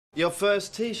Your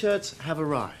first t-shirts have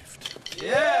arrived. It's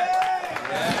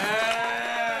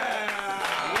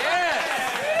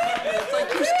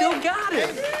like you still got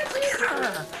it.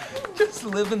 Just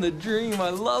living the dream. I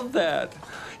love that.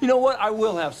 You know what? I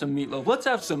will have some meatloaf. Let's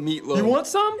have some meatloaf. You want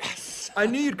some? Yes. I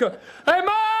knew you'd go. Hey,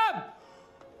 Mom!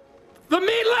 The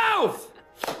meatloaf!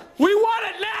 We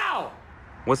want it now!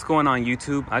 What's going on,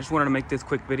 YouTube? I just wanted to make this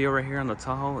quick video right here on the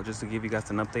Tahoe just to give you guys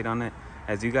an update on it.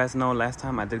 As you guys know, last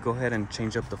time I did go ahead and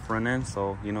change up the front end,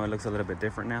 so you know it looks a little bit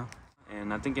different now.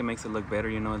 And I think it makes it look better,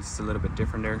 you know, it's a little bit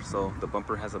different there, so the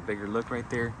bumper has a bigger look right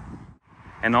there.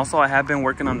 And also I have been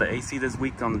working on the AC this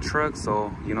week on the truck,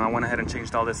 so you know I went ahead and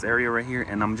changed all this area right here,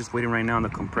 and I'm just waiting right now on the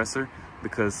compressor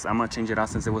because I'm gonna change it out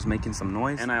since it was making some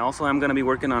noise. And I also am gonna be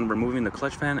working on removing the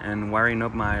clutch fan and wiring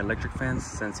up my electric fans,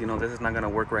 since you know this is not gonna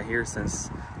work right here since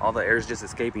all the air is just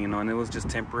escaping, you know, and it was just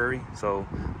temporary. So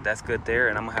that's good there,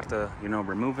 and I'm gonna have to, you know,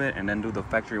 remove it and then do the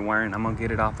factory wiring. I'm gonna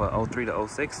get it off of 03 to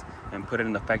 06 and put it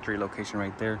in the factory location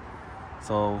right there.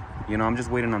 So, you know, I'm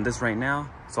just waiting on this right now.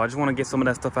 So I just want to get some of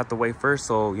that stuff out the way first,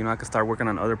 so, you know, I can start working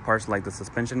on other parts like the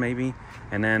suspension maybe.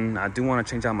 And then I do want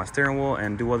to change out my steering wheel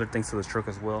and do other things to the truck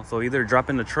as well. So either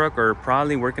dropping the truck or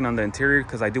probably working on the interior,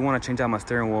 because I do want to change out my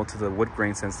steering wheel to the wood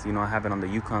grain since, you know, I have it on the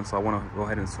Yukon, so I want to go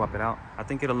ahead and swap it out. I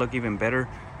think it'll look even better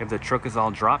if the truck is all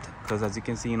dropped, because as you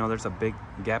can see, you know, there's a big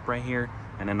gap right here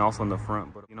and then also in the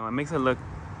front. But, you know, it makes it look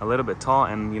a little bit tall,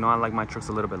 and you know I like my trucks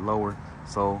a little bit lower,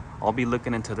 so I'll be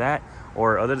looking into that.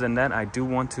 Or other than that, I do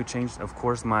want to change, of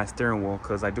course, my steering wheel,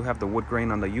 because I do have the wood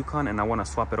grain on the Yukon and I want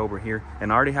to swap it over here,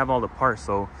 and I already have all the parts.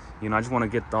 So you know I just want to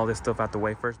get all this stuff out the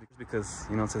way first, because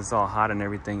you know since it's all hot and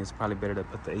everything, it's probably better to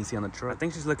put the AC on the truck. I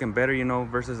think she's looking better, you know,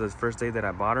 versus the first day that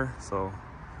I bought her, so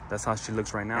that's how she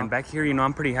looks right now. And back here, you know,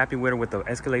 I'm pretty happy with her with the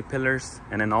Escalade pillars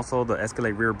and then also the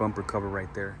Escalade rear bumper cover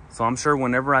right there. So I'm sure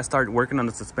whenever I start working on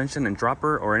the suspension and drop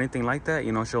her or anything like that,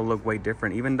 you know, she'll look way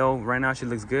different. Even though right now she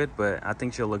looks good, but I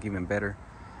think she'll look even better.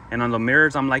 And on the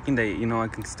mirrors, I'm liking that, you know, I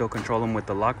can still control them with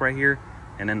the lock right here,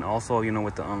 and then also, you know,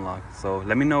 with the unlock. So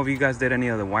let me know if you guys did any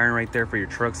of the wiring right there for your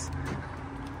trucks,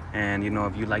 and you know,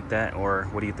 if you like that, or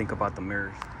what do you think about the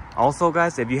mirrors. Also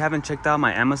guys, if you haven't checked out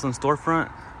my Amazon storefront,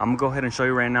 I'm gonna go ahead and show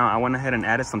you right now. I went ahead and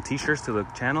added some t-shirts to the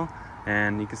channel,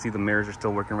 and you can see the mirrors are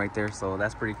still working right there, so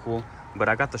that's pretty cool. But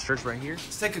I got the shirts right here.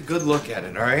 Let's take a good look at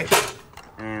it, all right?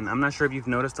 And I'm not sure if you've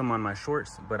noticed them on my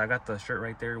shorts, but I got the shirt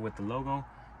right there with the logo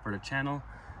for the channel,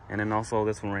 and then also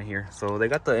this one right here. So they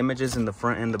got the images in the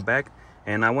front and the back,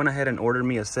 and I went ahead and ordered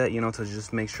me a set, you know, to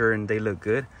just make sure and they look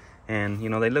good, and you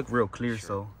know they look real clear.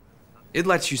 So it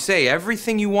lets you say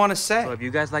everything you want to say. So if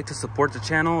you guys like to support the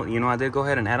channel, you know, I did go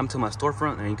ahead and add them to my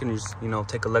storefront, and you can just, you know,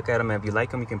 take a look at them. If you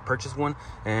like them, you can purchase one.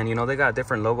 And, you know, they got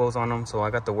different logos on them. So I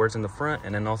got the words in the front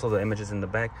and then also the images in the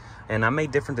back. And I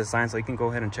made different designs, so you can go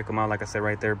ahead and check them out, like I said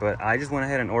right there. But I just went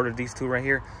ahead and ordered these two right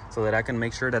here so that I can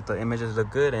make sure that the images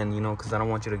look good. And, you know, because I don't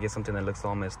want you to get something that looks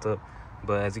all messed up.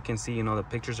 But as you can see, you know, the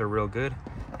pictures are real good.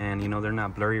 And, you know, they're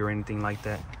not blurry or anything like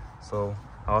that. So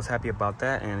I was happy about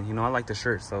that. And, you know, I like the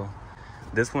shirt, so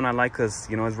this one I like because,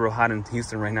 you know, it's real hot in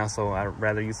Houston right now, so I'd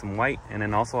rather use some white. And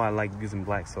then also I like using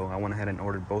black, so I went ahead and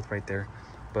ordered both right there.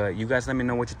 But you guys let me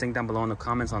know what you think down below in the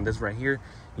comments on this right here.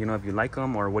 You know, if you like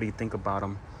them or what do you think about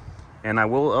them. And I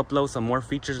will upload some more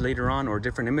features later on, or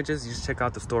different images. You just check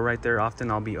out the store right there.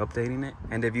 Often I'll be updating it.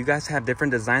 And if you guys have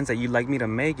different designs that you'd like me to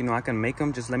make, you know, I can make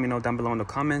them. Just let me know down below in the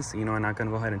comments, you know, and I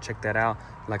can go ahead and check that out.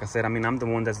 Like I said, I mean, I'm the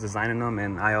one that's designing them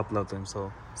and I upload them.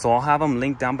 So I'll have them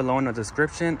linked down below in the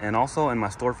description and also in my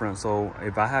storefront. So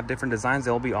if I have different designs,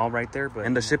 they'll be all right there.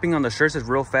 And the shipping on the shirts is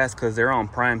real fast because they're on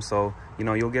Prime. So, you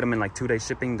know, you'll get them in like 2-day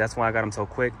shipping. That's why I got them so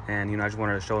quick. And, you know, I just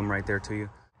wanted to show them right there to you.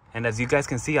 And as you guys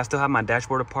can see, I still have my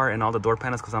dashboard apart and all the door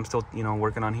panels because I'm still, you know,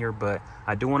 working on here. But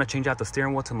I do want to change out the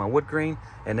steering wheel to my wood grain.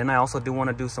 And then I also do want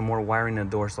to do some more wiring in the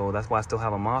door. So that's why I still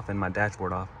have them off and my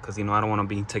dashboard off, because, you know, I don't want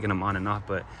to be taking them on and off.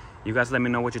 But you guys let me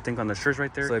know what you think on the shirts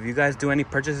right there. So if you guys do any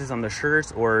purchases on the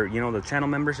shirts, or, you know, the channel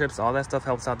memberships, all that stuff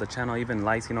helps out the channel, even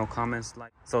likes, you know, comments,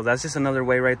 like. So that's just another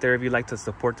way right there. If you like to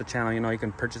support the channel, you know, you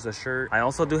can purchase a shirt. I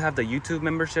also do have the YouTube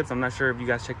memberships. I'm not sure if you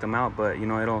guys check them out, but, you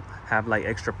know, it'll have like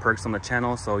extra perks on the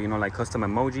channel. So, you know, like custom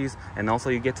emojis, and also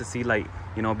you get to see like,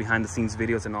 you know, behind the scenes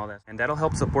videos and all that. And that'll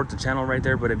help support the channel right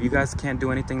there. But if you guys can't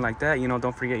do anything like that, you know,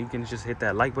 don't forget, you can just hit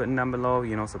that like button down below,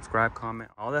 you know, subscribe,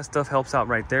 comment, all that stuff helps out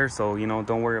right there. So, you know,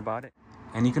 don't worry about it.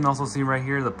 And you can also see right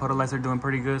here, the puddle lights are doing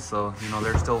pretty good. So, you know,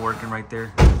 they're still working right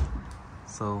there.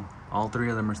 So all three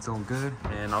of them are still good.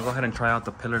 And I'll go ahead and try out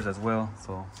the pillars as well.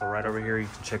 So right over here, you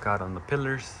can check out on the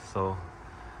pillars. So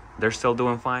they're still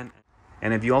doing fine.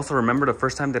 And if you also remember the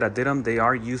first time that I did them, they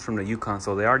are used from the Yukon.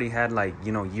 So they already had like,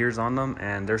 you know, years on them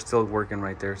and they're still working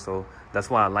right there. So that's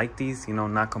why I like these, you know,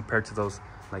 not compared to those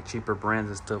like cheaper brands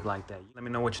and stuff like that. Let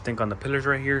me know what you think on the pillars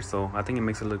right here. So I think it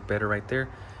makes it look better right there.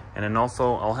 And then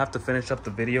also I'll have to finish up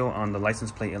the video on the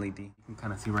license plate LED. You can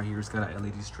kind of see right here, it's got an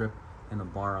LED strip and a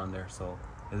bar on there. So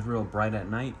it's real bright at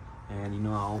night. And, you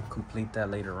know, I'll complete that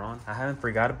later on. I haven't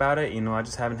forgot about it. You know, I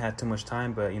just haven't had too much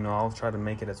time, but, you know, I'll try to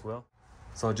make it as well.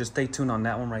 So just stay tuned on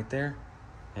that one right there.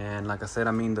 And like I said,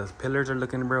 I mean, the pillars are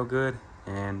looking real good.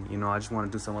 And, you know, I just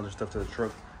want to do some other stuff to the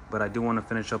truck. But I do want to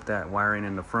finish up that wiring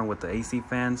in the front with the AC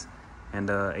fans and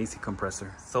the AC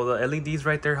compressor. So the LEDs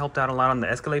right there helped out a lot on the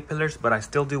Escalade pillars, but I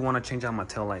still do want to change out my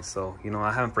taillights. So, you know,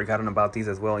 I haven't forgotten about these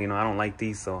as well. You know, I don't like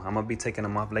these, so I'm gonna be taking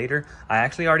them off later. I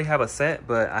actually already have a set,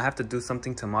 but I have to do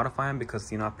something to modify them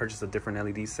because, you know, I purchased a different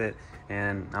LED set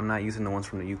and I'm not using the ones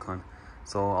from the Yukon.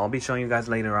 So I'll be showing you guys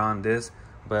later on this,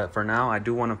 but for now I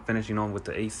do want to finish, you know, with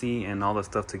the AC and all the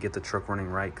stuff to get the truck running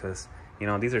right, because, you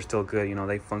know, these are still good, you know,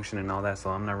 they function and all that,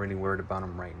 so I'm not really worried about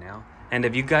them right now. And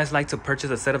if you guys like to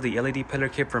purchase a set of the LED pillar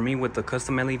kit for me with the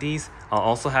custom LEDs, I'll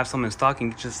also have some in stock. You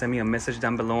can just send me a message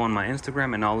down below on my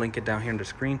Instagram and I'll link it down here on the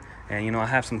screen. And, you know, I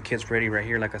have some kits ready right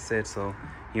here, like I said. So,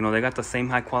 you know, they got the same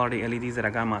high quality LEDs that I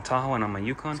got on my Tahoe and on my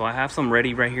Yukon. So I have some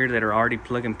ready right here that are already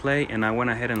plug and play, and I went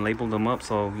ahead and labeled them up.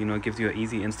 So, you know, it gives you an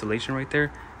easy installation right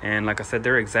there. And like I said,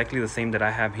 they're exactly the same that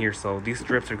I have here. So these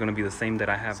strips are going to be the same that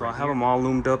I have. So I have them all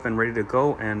loomed up and ready to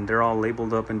go, and they're all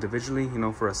labeled up individually, you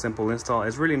know, for a simple install.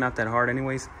 It's really not that hard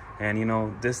anyways. And, you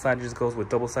know, this side just goes with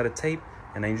double-sided tape,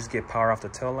 and then you just get power off the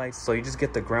tail lights. So you just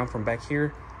get the ground from back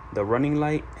here, the running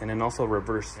light, and then also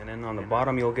reverse. And then on the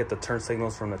bottom, you'll get the turn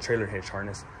signals from the trailer hitch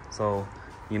harness. So,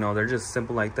 you know, they're just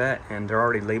simple like that, and they're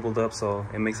already labeled up, so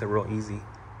it makes it real easy.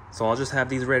 So I'll just have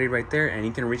these ready right there, and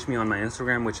you can reach me on my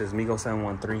Instagram, which is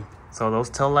Migo713. So those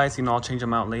tail lights, you know, I'll change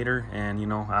them out later, and, you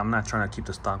know, I'm not trying to keep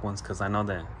the stock ones because I know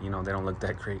that, you know, they don't look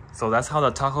that great. So that's how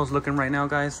the Tahoe's looking right now,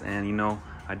 guys. And, you know,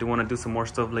 I do want to do some more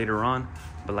stuff later on,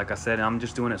 but like I said, I'm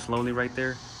just doing it slowly right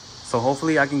there. So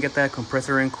hopefully I can get that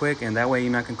compressor in quick, and that way, you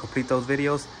know, I can complete those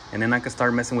videos, and then I can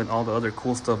start messing with all the other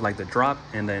cool stuff like the drop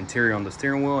and the interior on the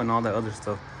steering wheel and all that other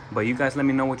stuff. But you guys let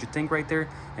me know what you think right there,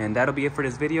 and that'll be it for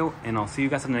this video, and I'll see you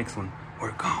guys in the next one.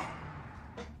 We're gone.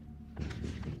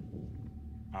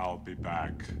 I'll be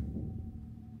back.